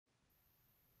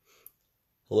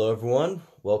Hello, everyone.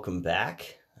 Welcome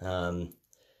back. Good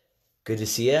to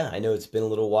see you. I know it's been a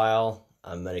little while.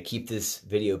 I'm going to keep this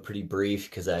video pretty brief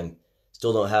because I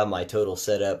still don't have my total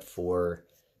setup for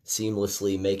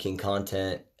seamlessly making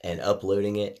content and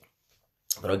uploading it,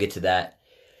 but I'll get to that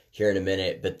here in a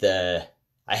minute. But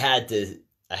I had to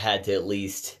at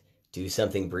least do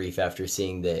something brief after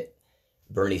seeing that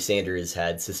Bernie Sanders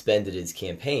had suspended his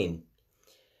campaign.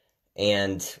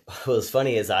 And what was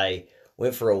funny is I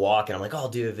went for a walk and I'm like, oh, I'll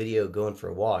do a video going for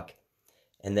a walk.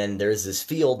 And then there's this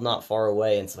field not far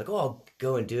away, and it's like, oh, I'll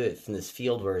go and do it from this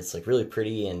field where it's like really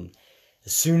pretty. And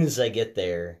as soon as I get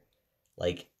there,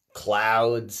 like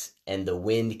clouds and the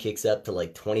wind kicks up to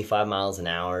like 25 miles an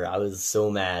hour. I was so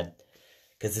mad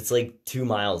because it's like 2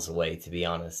 miles away, to be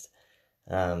honest.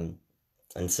 Um,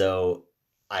 and so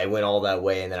I went all that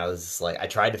way, and then I was just like, I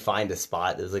tried to find a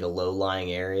spot. There was like a low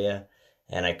lying area,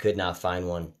 and I could not find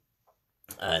one.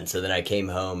 And so then I came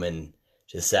home and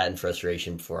just sat in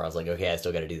frustration before I was like, okay, I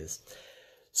still got to do this.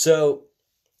 So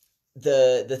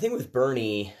the thing with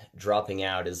Bernie dropping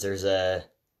out is there's a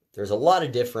lot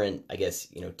of different, I guess,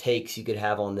 takes you could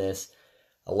have on this,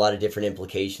 a lot of different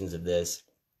implications of this.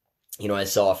 I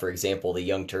saw, for example, the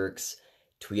Young Turks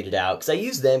tweeted out, because I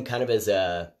use them kind of as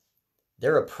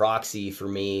they're a proxy for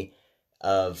me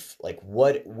of like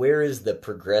where is the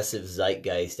progressive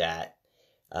zeitgeist at,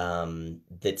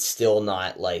 that's still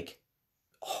not like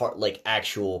hard, like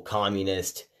actual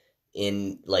communist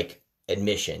in like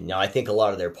admission. Now, I think a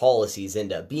lot of their policies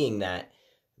end up being that,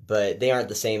 but they aren't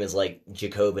the same as like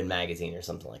Jacobin magazine or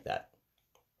something like that.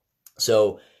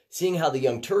 So seeing how the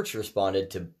Young Turks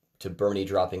responded to Bernie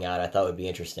dropping out, I thought would be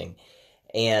interesting.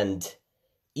 And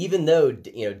even though,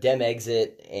 Dem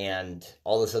Exit and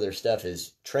all this other stuff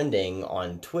is trending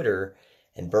on Twitter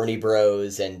and Bernie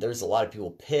Bros, and there's a lot of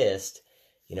people pissed,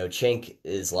 Cenk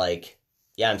is like,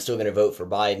 yeah, I'm still going to vote for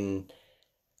Biden.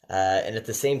 And at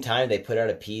the same time, they put out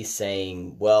a piece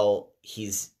saying, well,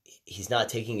 he's not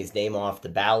taking his name off the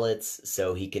ballots,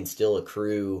 so he can still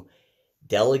accrue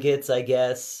delegates, I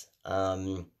guess,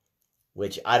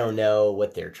 which I don't know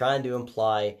what they're trying to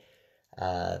imply.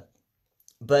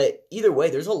 But either way,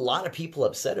 there's a lot of people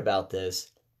upset about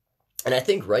this, and I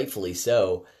think rightfully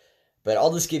so. But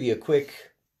I'll just give you a quick,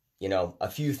 a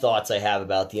few thoughts I have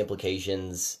about the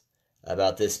implications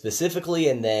about this specifically,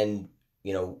 and then,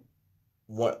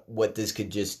 what this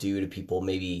could just do to people,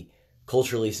 maybe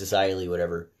culturally, societally,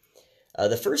 whatever.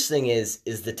 The first thing is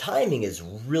the timing is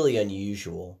really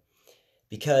unusual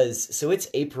because, so it's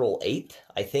April 8th,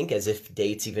 I think, as if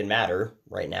dates even matter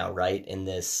right now, right? In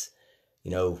this,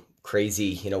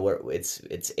 crazy, what it's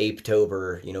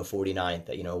Apetober,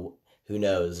 49th, who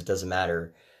knows? It doesn't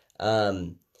matter.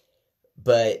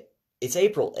 But it's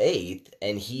April 8th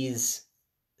and he's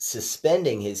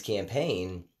suspending his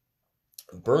campaign.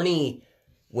 Bernie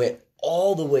went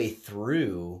all the way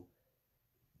through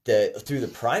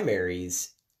the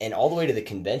primaries and all the way to the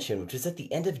convention, which was at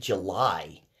the end of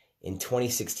July in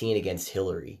 2016 against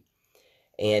Hillary.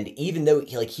 And even though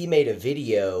he made a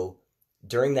video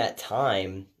during that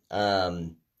time,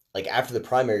 like after the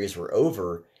primaries were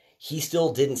over, he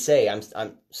still didn't say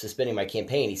I'm suspending my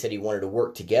campaign. He said he wanted to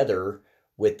work together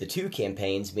with the two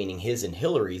campaigns, meaning his and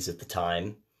Hillary's at the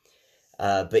time.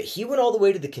 But he went all the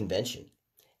way to the convention.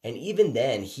 And even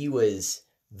then, he was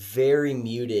very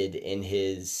muted in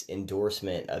his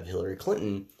endorsement of Hillary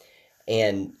Clinton.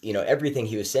 And, everything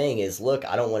he was saying is, look,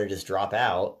 I don't want to just drop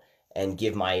out and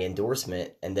give my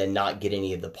endorsement and then not get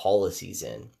any of the policies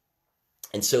in.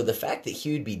 And so the fact that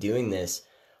he would be doing this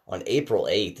on April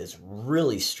 8th is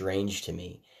really strange to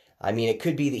me. I mean, it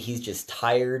could be that he's just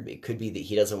tired. It could be that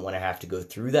he doesn't want to have to go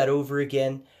through that over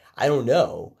again. I don't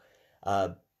know.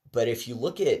 But if you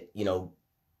look at,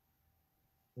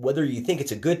 whether you think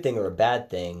it's a good thing or a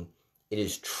bad thing, it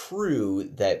is true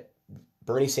that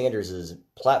Bernie Sanders'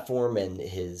 platform and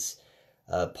his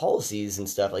policies and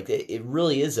stuff, like it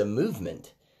really is a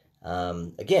movement.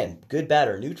 Again, good, bad,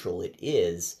 or neutral, it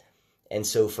is. And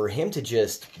so for him to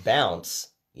just bounce,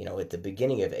 at the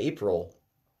beginning of April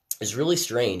is really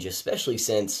strange, especially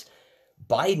since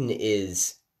Biden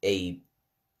is a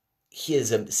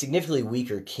significantly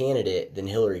weaker candidate than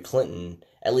Hillary Clinton,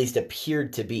 at least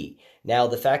appeared to be. Now,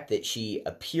 the fact that she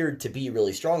appeared to be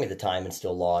really strong at the time and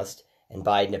still lost, and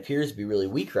Biden appears to be really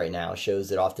weak right now, shows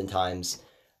that oftentimes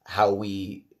how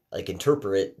we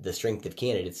interpret the strength of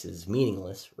candidates is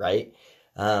meaningless, right?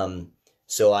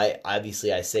 So I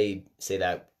say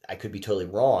that I could be totally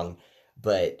wrong,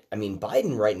 but I mean,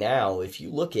 Biden right now, if you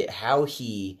look at how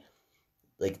he,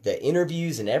 the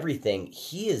interviews and everything,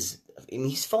 he's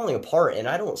falling apart. And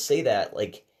I don't say that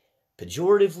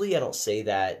pejoratively. I don't say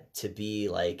that to be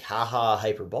haha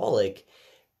hyperbolic,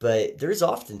 But there's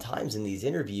often times in these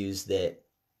interviews that,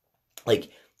 like,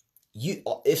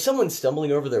 if someone's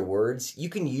stumbling over their words, you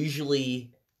can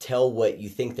usually tell what you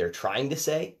think they're trying to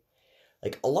say.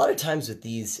 Like, a lot of times with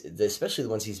these, especially the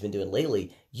ones he's been doing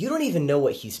lately, you don't even know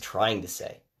what he's trying to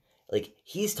say. Like,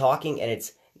 he's talking, and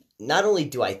it's not only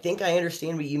do I think I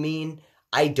understand what you mean,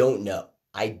 I don't know.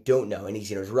 I don't know. And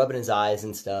he's rubbing his eyes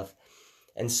and stuff.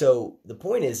 And so the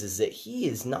point is that he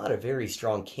is not a very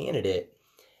strong candidate.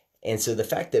 And so the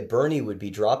fact that Bernie would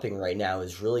be dropping right now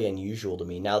is really unusual to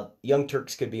me. Now, Young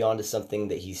Turks could be onto something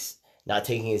that he's not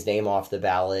taking his name off the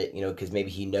ballot, because maybe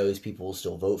he knows people will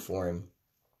still vote for him.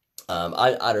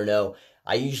 I don't know.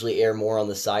 I usually err more on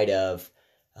the side of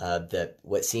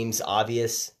what seems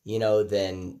obvious,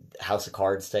 than House of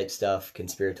Cards type stuff,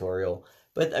 conspiratorial.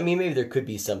 But I mean, maybe there could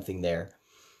be something there.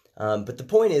 But the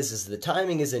point is the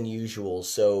timing is unusual,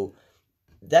 so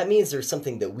that means there's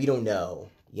something that we don't know.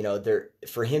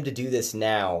 For him to do this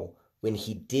now when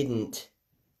he didn't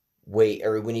wait,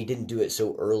 or when he didn't do it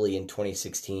so early in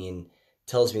 2016,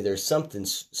 tells me there's something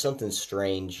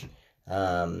strange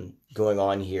going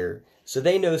on here. So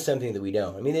they know something that we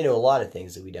don't. I mean, they know a lot of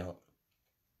things that we don't.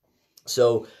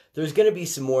 So there's going to be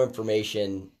some more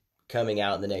information coming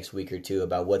out in the next week or two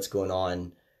about what's going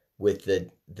on with the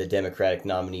Democratic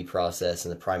nominee process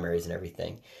and the primaries and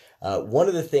everything. One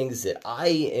of the things that I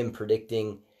am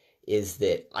predicting is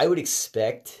that I would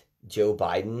expect Joe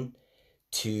Biden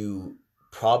to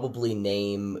probably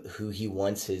name who he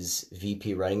wants his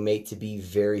VP running mate to be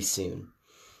very soon.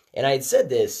 And I had said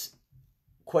this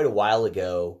quite a while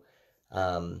ago.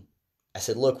 I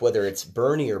said, look, whether it's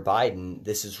Bernie or Biden,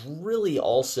 this is really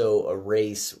also a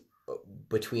race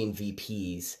between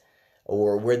VPs,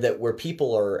 or where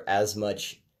people are as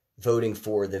much voting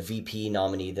for the VP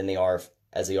nominee than they are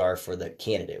for the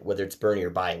candidate, whether it's Bernie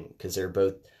or Biden, because they're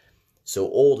both so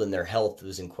old and their health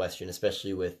was in question,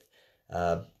 especially with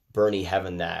Bernie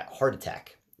having that heart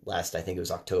attack last, I think it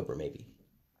was October maybe.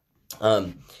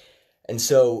 And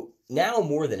so now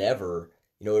more than ever,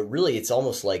 it's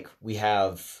almost like we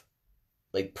have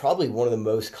like probably one of the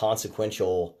most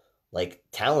consequential like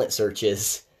talent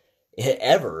searches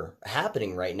ever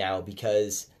happening right now,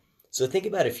 because so think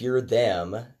about if you're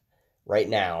them right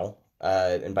now,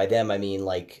 and by them I mean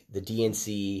like the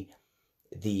DNC,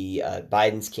 the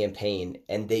Biden's campaign,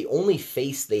 and the only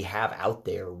face they have out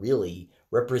there really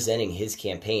representing his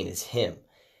campaign is him,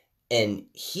 and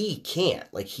he can't,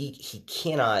 like he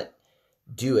cannot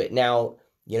do it. Now,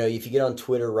 if you get on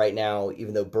Twitter right now,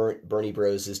 even though Bernie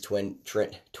Bros is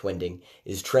trending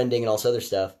and all this other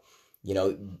stuff,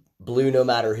 Blue No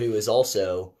Matter Who is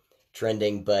also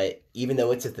trending, but even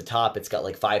though it's at the top, it's got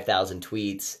like 5,000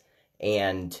 tweets,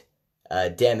 and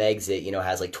Dem Exit,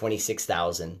 has like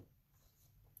 26,000.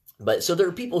 But so there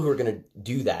are people who are going to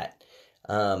do that,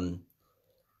 and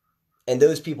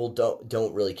those people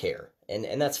don't really care,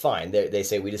 and that's fine. They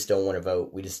say we just don't want to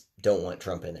vote, we just don't want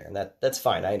Trump in there, and that's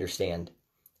fine. I understand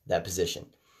that position,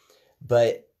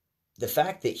 but the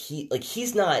fact that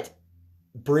he's not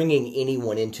bringing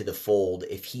anyone into the fold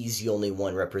if he's the only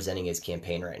one representing his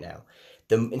campaign right now.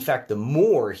 In fact, the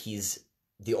more he's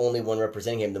the only one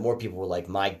representing him, the more people were like,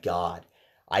 my God,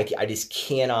 I just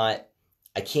can't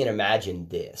imagine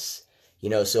this.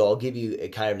 So I'll give you a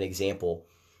kind of an example.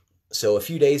 So a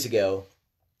few days ago,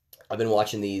 I've been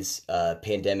watching these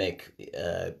pandemic,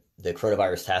 the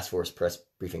coronavirus task force press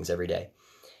briefings every day.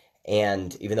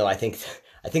 And even though I think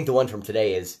the one from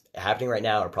today is happening right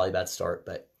now or probably about to start,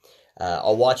 but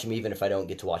I'll watch them even if I don't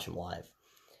get to watch them live.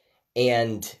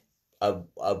 And a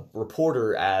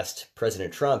reporter asked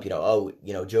President Trump, Joe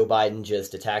Biden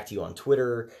just attacked you on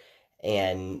Twitter.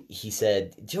 And he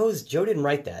said, Joe didn't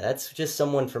write that. That's just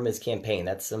someone from his campaign.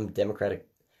 That's some Democratic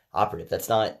operative. That's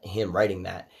not him writing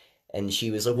that. And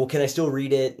she was like, well, can I still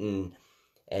read it?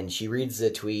 And she reads the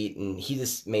tweet, and he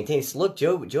just maintains, look,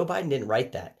 Joe Biden didn't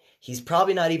write that. He's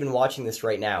probably not even watching this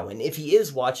right now. And if he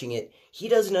is watching it, he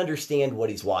doesn't understand what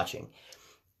he's watching.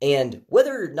 And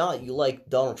whether or not you like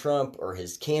Donald Trump or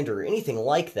his candor or anything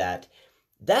like that,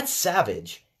 that's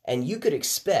savage. And you could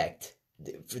expect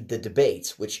the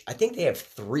debates, which I think they have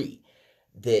 3,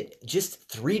 that just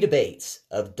 3 debates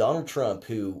of Donald Trump,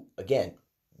 who, again,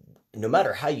 no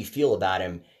matter how you feel about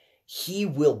him, he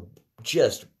will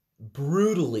just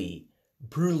brutally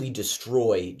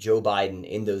destroy Joe Biden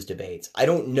in those debates. I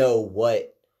don't know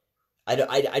what,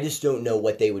 I just don't know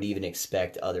what they would even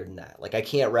expect other than that. Like, I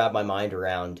can't wrap my mind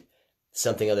around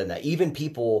something other than that. Even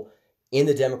people in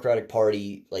the Democratic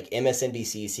Party, like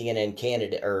MSNBC,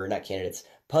 CNN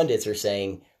pundits are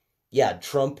saying, yeah,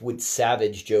 Trump would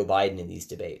savage Joe Biden in these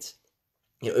debates.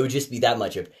 It would just be that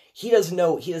much of, he doesn't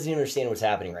even understand what's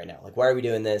happening right now. Like, why are we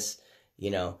doing this?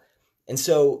 you know? And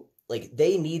so like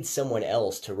they need someone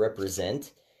else to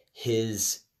represent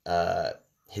his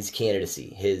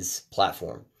candidacy, his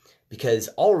platform, because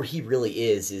all he really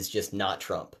is just not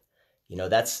Trump. You know,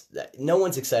 no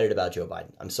one's excited about Joe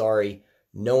Biden. I'm sorry,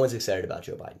 no one's excited about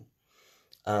Joe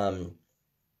Biden.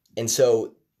 And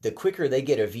so the quicker they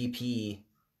get a VP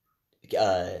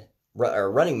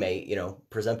or running mate, you know,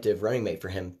 presumptive running mate for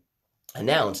him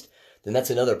announced, then that's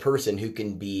another person who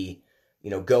can be, you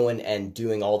know, going and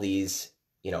doing all these,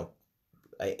 you know,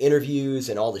 interviews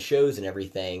and all the shows and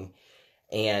everything.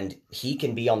 And he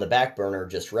can be on the back burner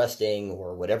just resting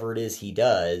or whatever it is he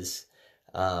does,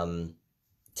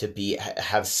 to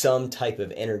have some type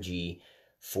of energy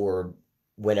for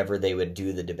whenever they would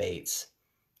do the debates.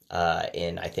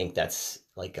 And I think that's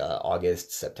like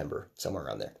August, September, somewhere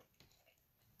around there.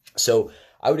 So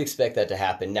I would expect that to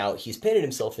happen. Now, he's painted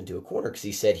himself into a corner because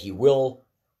he said he will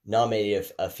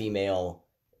nominate a female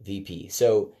VP.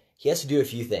 So he has to do a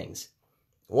few things.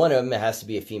 One of them has to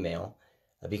be a female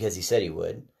because he said he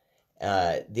would.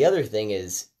 The other thing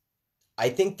is, I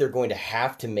think they're going to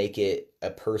have to make it a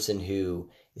person who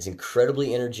is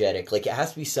incredibly energetic. Like, it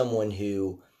has to be someone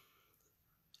who,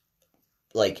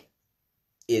 like,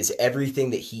 is everything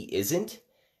that he isn't.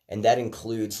 And that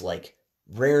includes, like,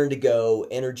 raring to go,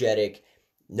 energetic,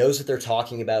 knows what they're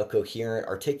talking about, coherent,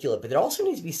 articulate. But there also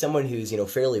needs to be someone who's, you know,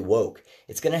 fairly woke.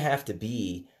 It's going to have to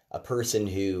be a person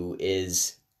who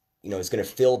is, you know, is going to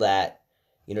fill that,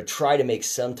 you know, try to make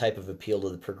some type of appeal to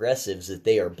the progressives that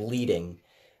they are bleeding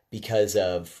because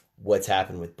of what's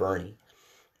happened with Bernie.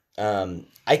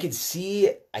 I could see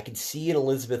an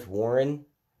Elizabeth Warren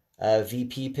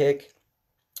VP pick,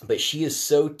 but she is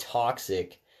so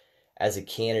toxic as a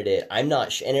candidate. I'm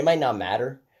not sure, and it might not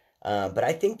matter, but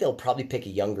I think they'll probably pick a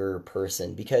younger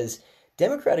person because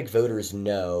Democratic voters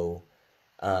know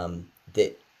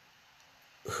that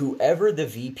whoever the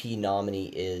VP nominee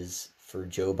is for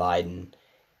Joe Biden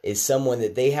is someone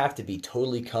that they have to be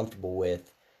totally comfortable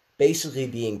with basically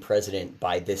being president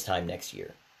by this time next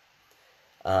year.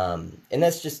 And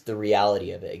that's just the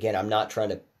reality of it. Again, I'm not trying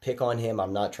to pick on him.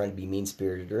 I'm not trying to be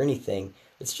mean-spirited or anything.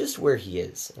 It's just where he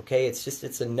is, okay?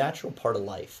 It's a natural part of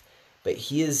life. But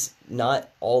he is not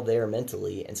all there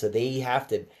mentally, and so they have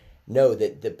to know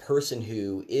that the person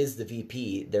who is the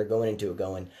VP, they're going into it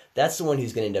going, that's the one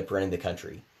who's going to end up running the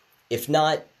country. If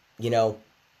not, you know,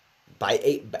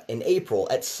 in April,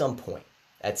 at some point.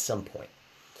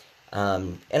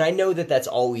 And I know that that's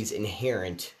always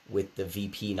inherent with the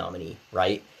VP nominee,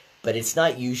 right? But it's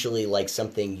not usually like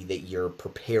something that you're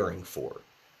preparing for.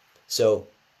 So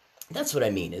that's what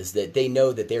I mean, is that they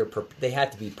know that they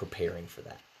have to be preparing for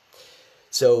that.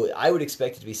 So I would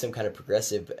expect it to be some kind of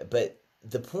progressive, but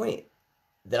the point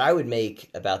that I would make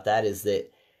about that is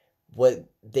that what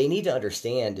they need to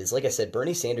understand is, like I said,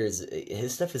 Bernie Sanders,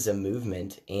 his stuff is a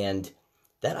movement, and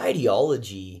that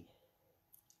ideology,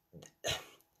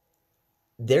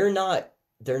 they're not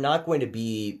going to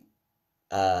be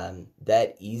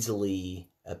that easily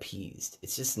appeased.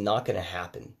 It's just not going to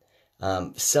happen.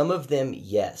 Some of them,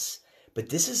 yes, but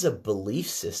this is a belief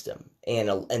system, and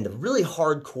the really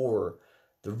hardcore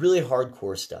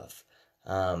stuff.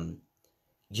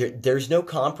 There's no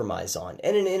compromise on,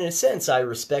 and in a sense, I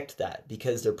respect that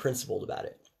because they're principled about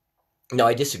it. Now,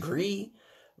 I disagree,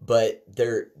 but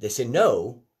they say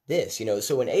no. This, you know,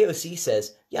 so when AOC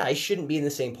says, yeah, I shouldn't be in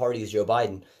the same party as Joe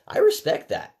Biden, I respect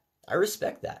that.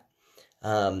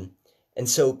 And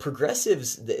so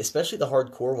progressives, especially the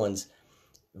hardcore ones,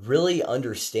 really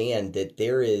understand that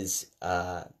there is,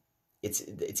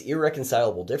 it's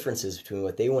irreconcilable differences between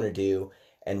what they want to do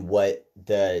and what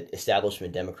the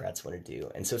establishment Democrats want to do.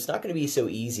 And so it's not going to be so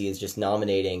easy as just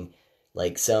nominating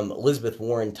like some Elizabeth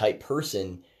Warren type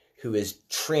person who is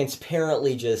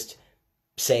transparently just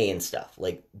saying stuff,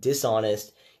 like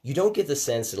dishonest. You don't get the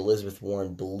sense that Elizabeth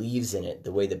Warren believes in it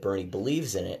the way that Bernie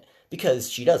believes in it, because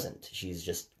she doesn't. She's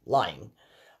just lying.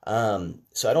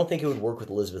 So I don't think it would work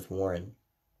with Elizabeth Warren.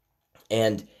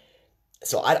 And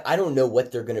so I don't know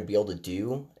what they're going to be able to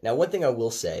do. Now, one thing I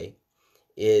will say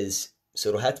is, so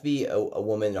it'll have to be a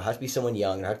woman, it'll have to be someone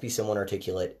young, it'll have to be someone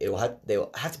articulate, they'll have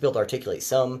to be able to articulate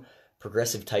some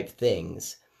progressive type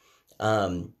things.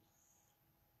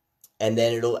 And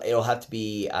then it'll have to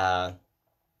be, I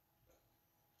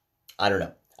don't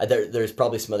know. There's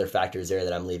probably some other factors there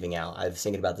that I'm leaving out. I was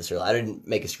thinking about this earlier. I didn't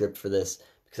make a script for this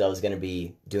because I was going to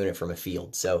be doing it from a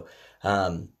field. So,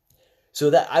 so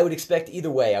that I would expect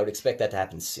either way. I would expect that to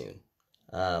happen soon.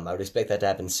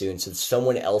 So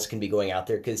someone else can be going out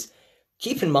there. Because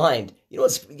keep in mind,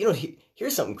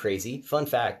 here's something crazy. Fun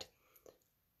fact.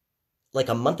 Like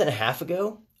a month and a half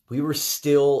ago, we were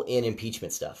still in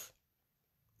impeachment stuff.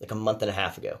 like a month and a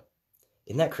half ago.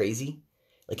 Isn't that crazy?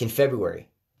 Like in February,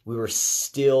 we were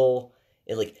still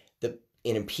in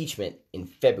in impeachment in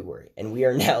February, and we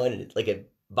are now in like a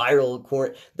viral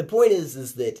quarantine. The point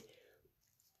is that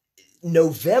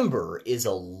November is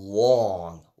a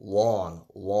long, long,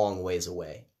 long ways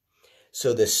away.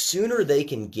 So the sooner they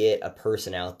can get a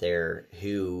person out there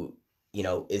who,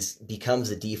 becomes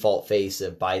the default face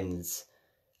of Biden's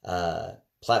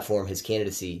platform, his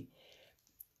candidacy,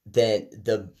 then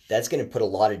that's going to put a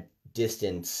lot of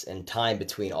distance and time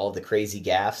between all the crazy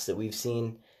gaffes that we've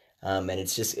seen. And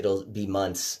it'll be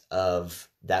months of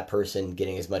that person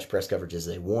getting as much press coverage as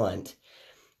they want.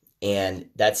 And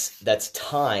that's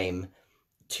time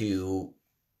to,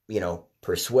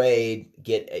 persuade,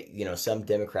 get, some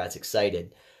Democrats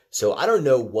excited. So I don't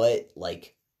know what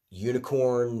like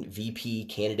unicorn VP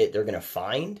candidate they're going to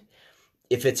find.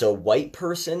 If it's a white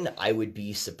person, I would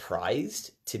be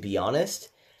surprised, to be honest,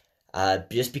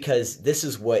 just because this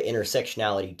is what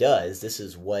intersectionality does. This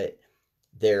is what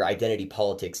their identity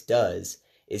politics does.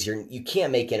 Is you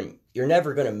can't make them. You're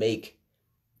never going to make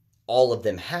all of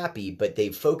them happy, but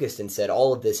they've focused and said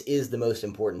all of this is the most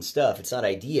important stuff. It's not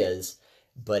ideas,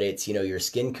 but it's, your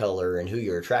skin color and who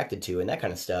you're attracted to and that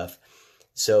kind of stuff.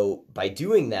 So by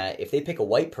doing that, if they pick a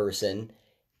white person,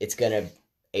 it's going to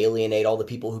alienate all the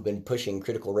people who've been pushing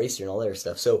critical race theory and all that other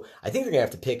stuff. So I think they're going to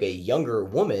have to pick a younger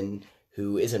woman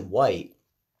who isn't white.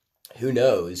 Who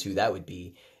knows who that would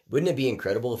be? Wouldn't it be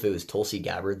incredible if it was Tulsi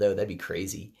Gabbard, though? That'd be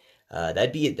crazy.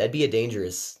 That'd be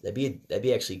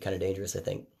actually kind of dangerous, I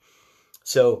think.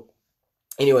 So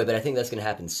anyway, but I think that's going to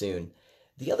happen soon.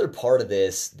 The other part of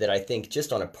this that I think,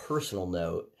 just on a personal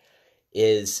note,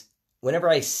 is whenever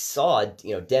I saw,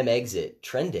 Dem exit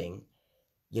trending,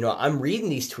 I'm reading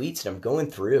these tweets and I'm going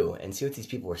through and see what these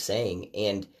people were saying.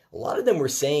 And a lot of them were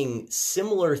saying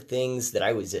similar things that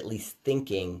I was at least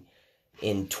thinking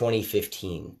in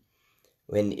 2015.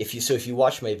 If you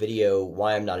watch my video,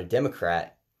 Why I'm Not a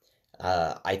Democrat,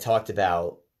 I talked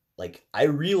about, I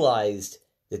realized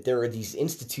that there are these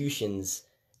institutions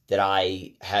that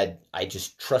I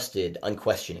just trusted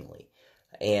unquestioningly.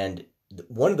 And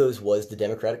one of those was the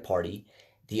Democratic Party.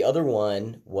 The other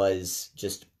one was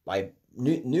just my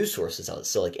news sources.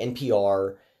 So like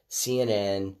NPR,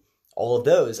 CNN, all of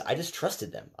those, I just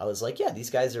trusted them. I was like, yeah, these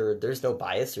guys there's no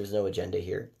bias, there's no agenda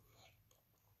here.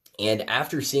 And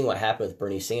after seeing what happened with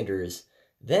Bernie Sanders,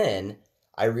 then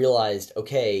I realized,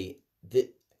 okay,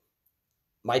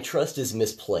 my trust is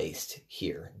misplaced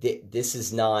here. This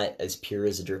is not as pure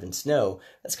as a driven snow.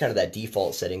 That's kind of that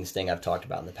default settings thing I've talked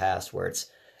about in the past, where it's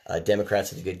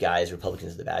Democrats are the good guys,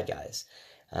 Republicans are the bad guys.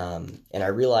 And I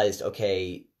realized,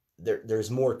 okay, there's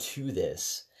more to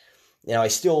this. Now, I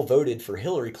still voted for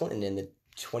Hillary Clinton in the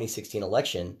 2016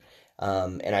 election,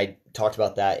 and I talked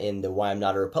about that in the Why I'm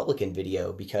Not a Republican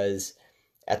video, because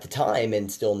at the time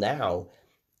and still now,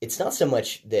 it's not so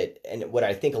much that, and what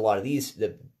I think a lot of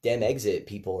the Dem exit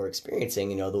people are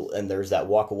experiencing, and there's that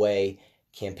walk away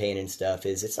campaign and stuff,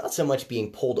 is it's not so much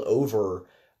being pulled over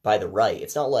by the right.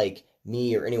 It's not like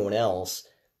me or anyone else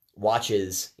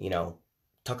watches,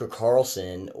 Tucker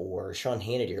Carlson or Sean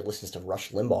Hannity or listens to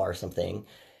Rush Limbaugh or something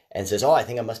and says, oh, I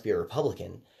think I must be a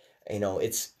Republican.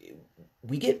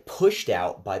 We get pushed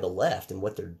out by the left and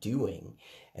what they're doing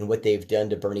and what they've done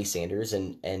to Bernie Sanders,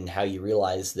 and how you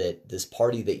realize that this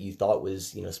party that you thought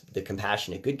was, the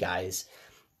compassionate good guys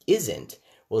isn't.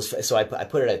 Well, so I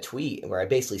put out a tweet where I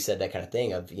basically said that kind of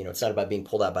thing of, it's not about being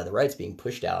pulled out by the right, it's being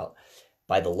pushed out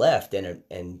by the left.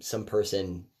 And some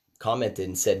person commented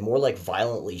and said, more like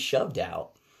violently shoved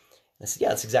out. And I said, yeah,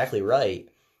 that's exactly right.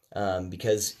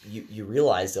 Because you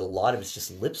realize that a lot of it's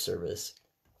just lip service.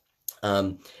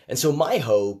 And so my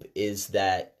hope is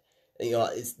that,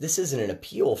 this isn't an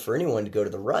appeal for anyone to go to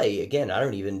the right. Again, I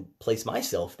don't even place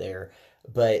myself there,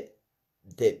 but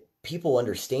that people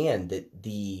understand that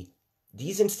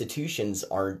these institutions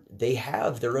they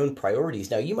have their own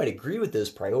priorities. Now, you might agree with those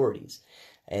priorities,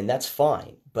 and that's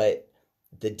fine, but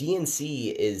the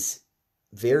DNC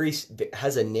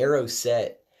has a narrow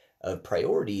set of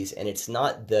priorities, and it's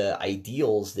not the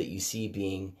ideals that you see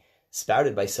being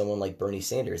spouted by someone like Bernie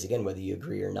Sanders, again, whether you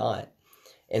agree or not.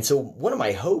 And so one of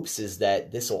my hopes is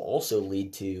that this will also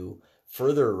lead to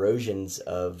further erosions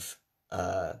of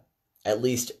at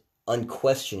least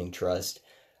unquestioning trust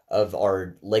of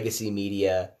our legacy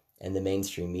media and the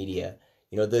mainstream media.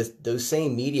 Those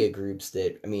same media groups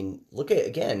that, look at,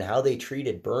 again, how they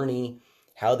treated Bernie,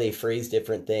 how they phrased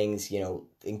different things.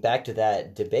 Think back to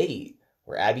that debate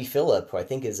where Abby Phillip, who I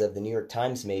think is of the New York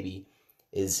Times maybe,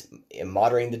 is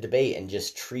moderating the debate and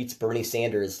just treats Bernie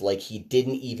Sanders like he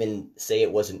didn't even say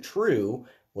it wasn't true,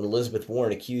 when Elizabeth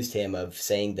Warren accused him of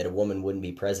saying that a woman wouldn't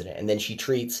be president. And then she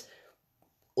treats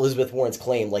Elizabeth Warren's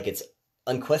claim like it's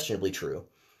unquestionably true,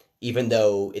 even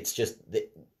though it's just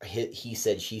that he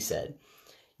said, she said,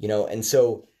 and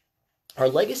so our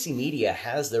legacy media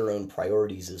has their own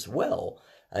priorities as well.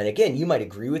 And again, you might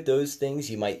agree with those things,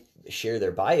 you might share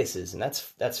their biases, and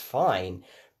that's fine.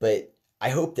 But I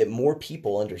hope that more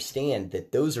people understand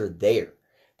that those are there,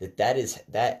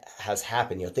 that has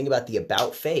happened. Think about the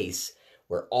about face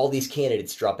where all these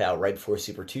candidates drop out right before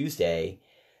Super Tuesday,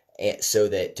 so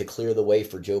that to clear the way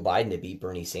for Joe Biden to beat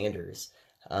Bernie Sanders.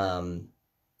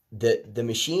 The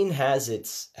machine has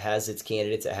its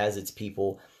candidates, it has its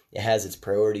people, it has its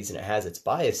priorities, and it has its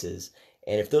biases.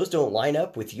 And if those don't line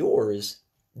up with yours,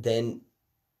 then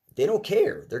they don't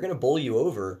care. They're going to bowl you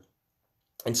over.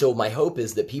 And so my hope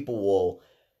is that people will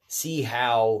see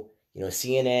how,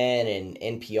 CNN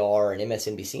and NPR and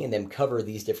MSNBC and them cover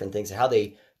these different things, and how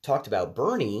they talked about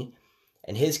Bernie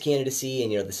and his candidacy,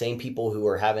 and, the same people who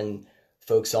are having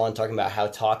folks on talking about how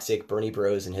toxic Bernie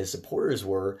Bros and his supporters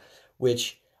were,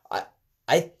 which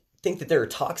I think that there are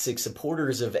toxic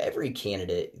supporters of every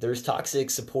candidate. There's toxic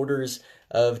supporters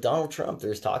of Donald Trump.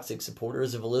 There's toxic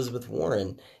supporters of Elizabeth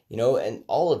Warren, and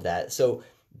all of that. So,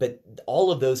 but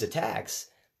all of those attacks,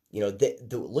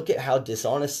 look at how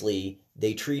dishonestly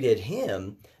they treated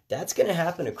him. That's going to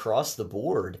happen across the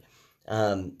board.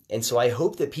 And so I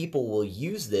hope that people will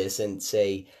use this and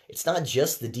say, it's not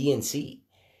just the DNC,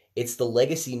 it's the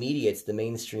legacy media, it's the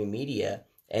mainstream media,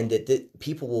 and that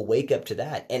people will wake up to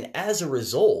that. And as a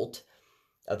result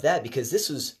of that, because this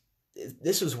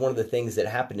was one of the things that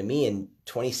happened to me in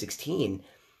 2016,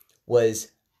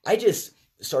 was I just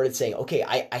started saying, okay,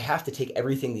 I have to take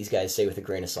everything these guys say with a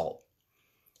grain of salt.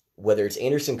 Whether it's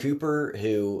Anderson Cooper,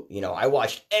 who, I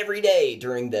watched every day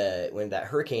when that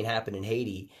hurricane happened in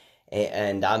Haiti,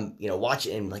 and I'm,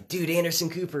 watching and like, dude, Anderson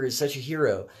Cooper is such a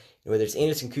hero. Whether it's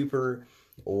Anderson Cooper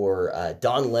or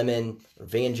Don Lemon or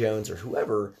Van Jones or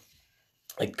whoever,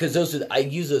 like, because I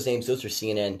use those names. Those are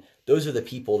CNN. Those are the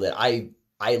people that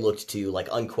I looked to, like,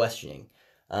 unquestioning.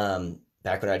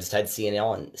 Back when I just had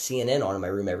CNN on in my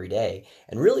room every day,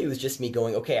 and really it was just me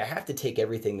going, okay, I have to take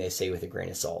everything they say with a grain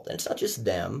of salt. And it's not just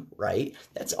them, right?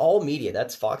 That's all media.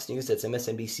 That's Fox News. That's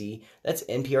MSNBC. That's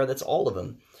NPR. That's all of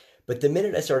them. But the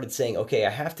minute I started saying, okay, I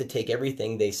have to take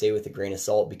everything they say with a grain of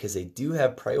salt because they do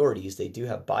have priorities, they do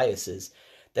have biases,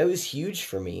 that was huge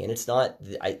for me. And it's not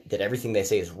that everything they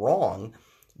say is wrong,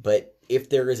 but if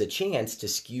there is a chance to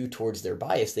skew towards their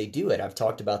bias, they do it. I've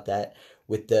talked about that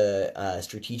with the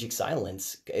strategic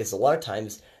silence. It's a lot of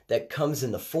times that comes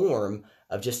in the form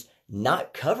of just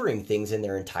not covering things in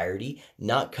their entirety,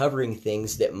 not covering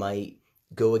things that might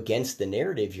go against the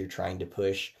narrative you're trying to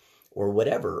push or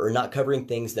whatever, or not covering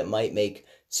things that might make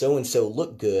so-and-so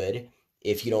look good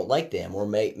if you don't like them, or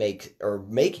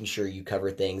making sure you cover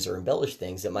things or embellish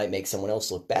things that might make someone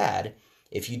else look bad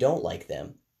if you don't like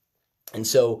them. And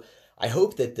so I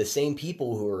hope that the same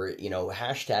people who are,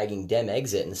 hashtagging Dem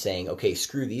exit and saying, okay,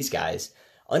 screw these guys,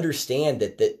 understand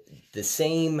that the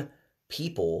same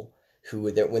people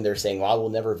who, when they're saying, well, I will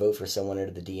never vote for someone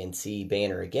under the DNC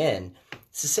banner again,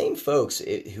 it's the same folks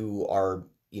who are,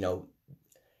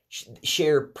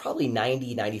 share probably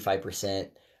 95%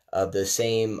 of the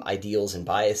same ideals and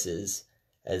biases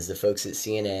as the folks at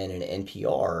CNN and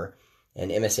NPR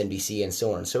and MSNBC and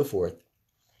so on and so forth.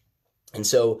 And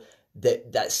so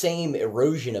that same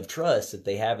erosion of trust that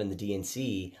they have in the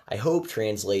DNC, I hope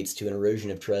translates to an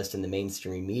erosion of trust in the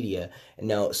mainstream media. And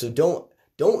now, so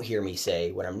don't hear me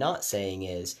say, what I'm not saying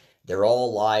is they're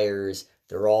all liars,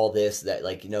 they're all this, that,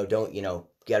 like, don't,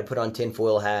 got to put on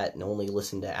tinfoil hat and only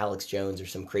listen to Alex Jones or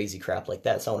some crazy crap like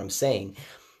that. That's not what I'm saying.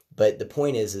 But the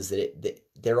point is that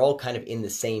they're all kind of in the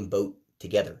same boat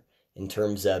together in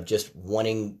terms of just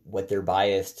wanting what they're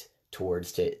biased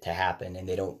towards to happen, and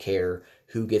they don't care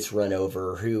who gets run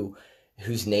over,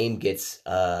 whose name gets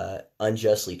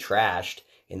unjustly trashed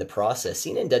in the process.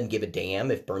 CNN doesn't give a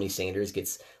damn if Bernie Sanders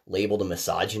gets labeled a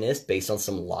misogynist based on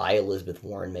some lie Elizabeth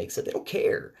Warren makes up. They don't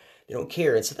care. They don't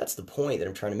care. And so that's the point that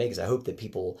I'm trying to make, is I hope that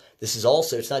people, this is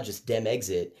also, it's not just Dem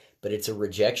exit, but it's a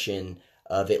rejection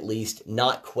of at least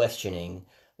not questioning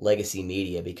legacy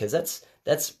media, because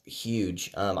that's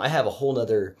huge. I have a whole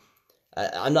nother,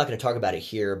 I'm not going to talk about it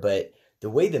here, but the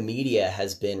way the media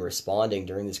has been responding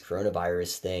during this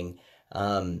coronavirus thing,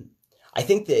 I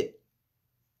think that,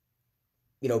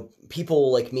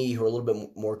 people like me who are a little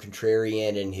bit more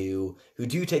contrarian and who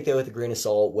do take that with a grain of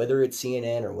salt, whether it's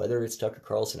CNN or whether it's Tucker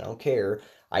Carlson, I don't care.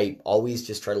 I always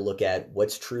just try to look at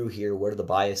what's true here, what are the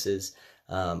biases.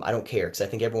 I don't care, because I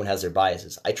think everyone has their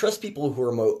biases. I trust people who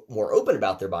are more open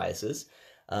about their biases,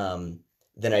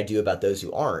 than I do about those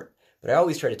who aren't. But I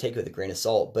always try to take it with a grain of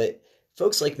salt. But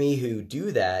folks like me who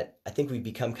do that, I think we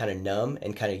become kind of numb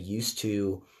and kind of used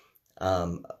to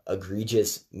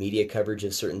egregious media coverage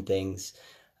of certain things.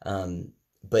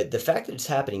 But the fact that it's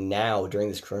happening now during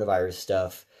this coronavirus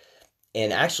stuff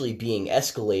and actually being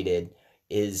escalated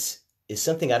is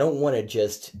something I don't want to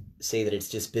just say that it's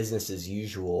just business as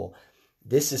usual.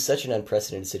 This is such an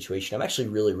unprecedented situation. I'm actually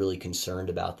really, really concerned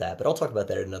about that, but I'll talk about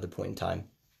that at another point in time.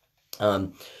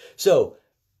 So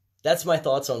that's my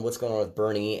thoughts on what's going on with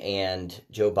Bernie and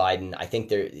Joe Biden. I think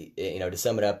they're, to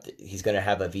sum it up, he's going to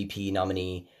have a VP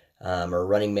nominee or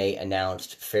running mate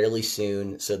announced fairly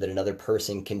soon so that another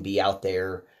person can be out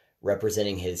there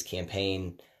representing his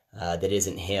campaign that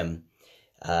isn't him.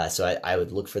 So I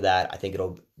would look for that. I think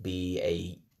it'll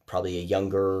be probably a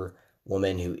younger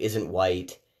woman who isn't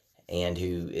white and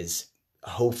who is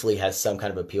hopefully has some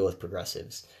kind of appeal with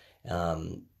progressives.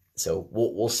 So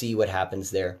we'll see what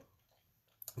happens there.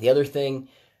 The other thing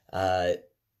that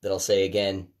I'll say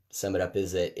again, sum it up,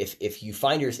 is that if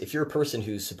you're a person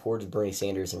who supported Bernie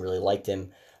Sanders and really liked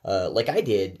him, like I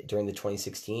did during the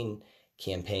 2016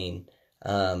 campaign,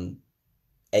 and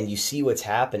you see what's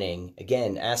happening,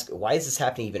 again, ask, why is this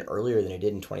happening even earlier than it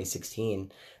did in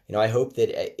 2016? I hope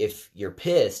that if you're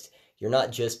pissed, you're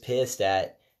not just pissed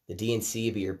at the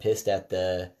DNC, but you're pissed at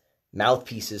the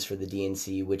mouthpieces for the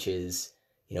DNC, which is,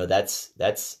 that's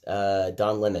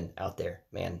Don Lemon out there,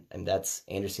 man, and that's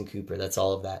Anderson Cooper, that's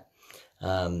all of that.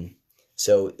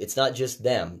 So it's not just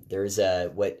them. There's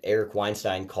what Eric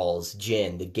Weinstein calls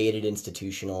GIN, the gated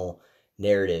institutional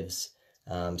narratives.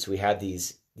 So we have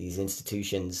these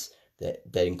institutions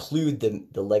that include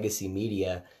the legacy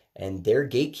media, and they're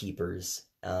gatekeepers.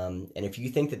 And if you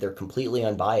think that they're completely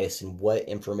unbiased in what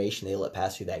information they let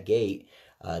pass through that gate,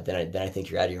 then I think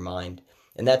you're out of your mind.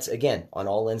 And that's, again, on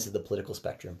all ends of the political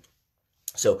spectrum.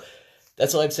 So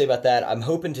that's all I have to say about that. I'm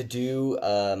hoping to do,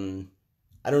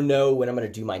 I don't know when I'm going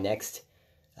to do my next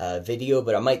video,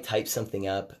 but I might type something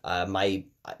up. My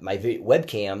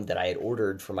webcam that I had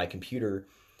ordered for my computer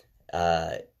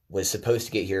was supposed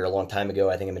to get here a long time ago.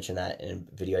 I think I mentioned that in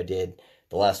a video I did,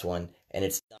 the last one, and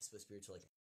it's not supposed to be until like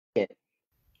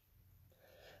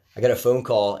I got a phone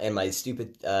call and my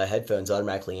stupid headphones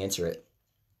automatically answer it.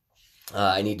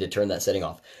 I need to turn that setting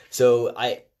off. So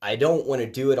I don't want to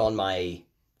do it on my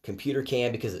computer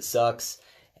cam because it sucks,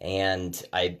 and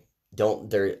I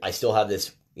still have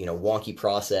this wonky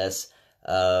process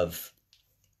of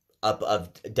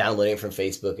downloading it from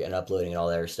Facebook and uploading and all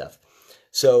that other stuff.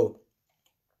 So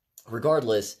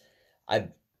regardless,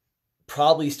 I'm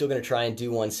probably still going to try and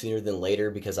do one sooner than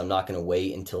later because I'm not going to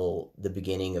wait until the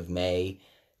beginning of May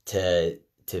to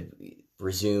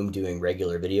resume doing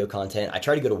regular video content. I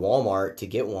tried to go to Walmart to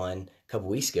get one a couple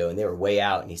weeks ago, and they were way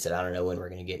out, and he said, I don't know when we're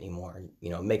going to get any more. And,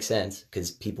 it makes sense because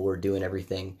people are doing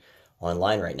everything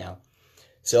online right now.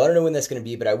 So I don't know when that's going to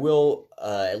be, but I will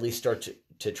at least start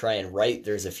to try and write.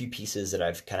 There's a few pieces that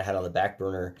I've kind of had on the back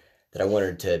burner that I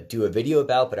wanted to do a video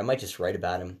about, but I might just write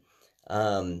about them.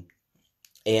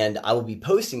 And I will be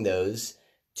posting those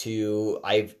to,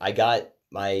 I got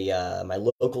my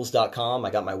locals.com. I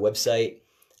got my website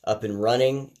up and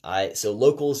running. So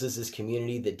Locals is this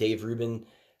community that Dave Rubin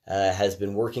has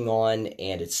been working on,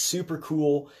 and it's super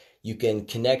cool. You can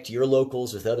connect your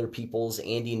locals with other people's.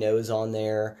 Andy Knows on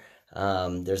there.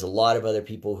 There's a lot of other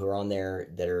people who are on there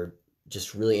that are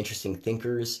just really interesting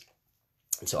thinkers.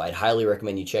 And so I'd highly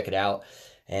recommend you check it out.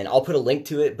 And I'll put a link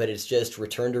to it, but it's just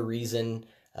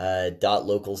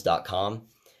returntoreason.locals.com.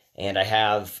 And I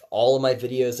have all of my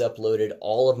videos uploaded,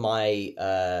 all of my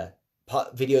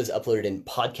videos uploaded in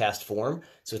podcast form.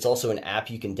 So it's also an app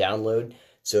you can download.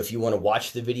 So if you want to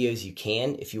watch the videos, you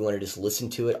can. If you want to just listen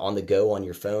to it on the go on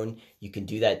your phone, you can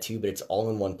do that too, but it's all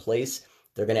in one place.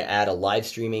 They're going to add a live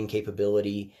streaming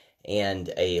capability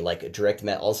and a direct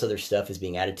all this other stuff is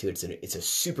being added to it. It's a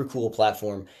super cool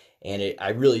platform, and I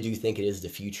really do think it is the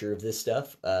future of this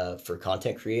stuff for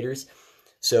content creators.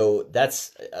 So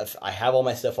I have all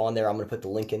my stuff on there. I'm going to put the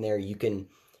link in there. You can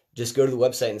just go to the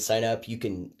website and sign up. You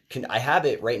can I have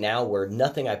it right now where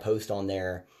nothing I post on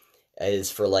there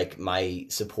is for my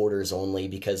supporters only,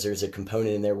 because there's a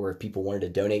component in there where if people wanted to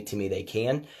donate to me, they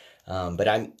can. But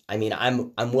I'm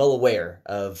well aware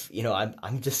of,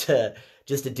 I'm just a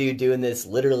dude doing this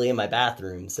literally in my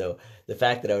bathroom. So the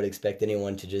fact that I would expect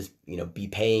anyone to just, be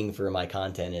paying for my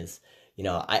content is,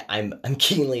 I'm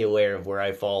keenly aware of where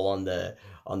I fall on the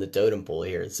totem pole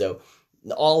here. So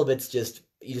all of it's just,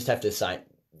 you just have to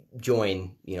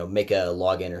join, make a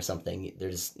login or something.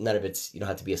 There's none of it's, you don't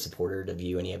have to be a supporter to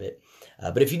view any of it.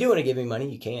 But if you do want to give me money,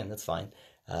 you can, that's fine.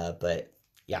 But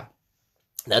yeah,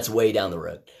 that's way down the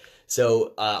road.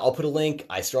 So I'll put a link.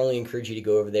 I strongly encourage you to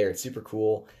go over there. It's super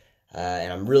cool.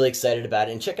 And I'm really excited about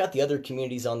it. And check out the other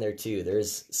communities on there too.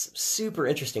 There's super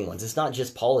interesting ones. It's not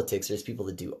just politics. There's people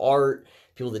that do art,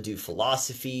 people that do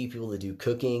philosophy, people that do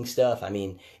cooking stuff. I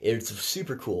mean, it's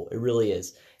super cool. It really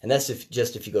is. And that's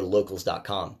just if you go to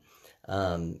locals.com.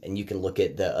 And you can look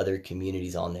at the other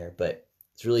communities on there. But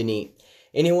it's really neat.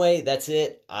 Anyway, that's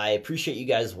it. I appreciate you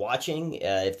guys watching.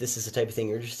 If this is the type of thing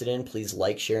you're interested in, please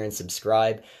like, share, and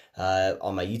subscribe.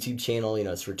 On my YouTube channel,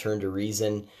 it's Return to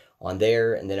Reason on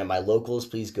there. And then at my locals,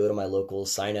 please go to my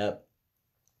locals, sign up.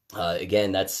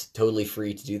 Again, that's totally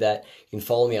free to do that. You can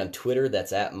follow me on Twitter.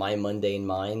 That's at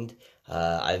MyMundaneMind.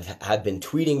 I've been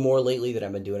tweeting more lately than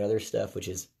I've been doing other stuff, which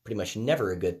is pretty much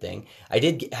never a good thing. I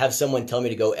did have someone tell me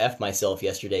to go F myself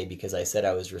yesterday because I said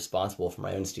I was responsible for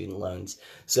my own student loans.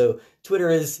 So Twitter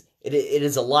it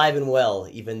is alive and well,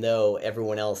 even though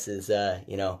everyone else is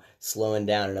slowing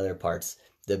down in other parts.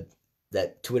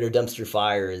 That Twitter dumpster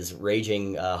fire is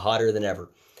raging hotter than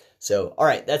ever. So, all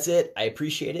right, that's it. I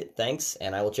appreciate it. Thanks,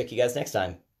 and I will check you guys next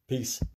time. Peace.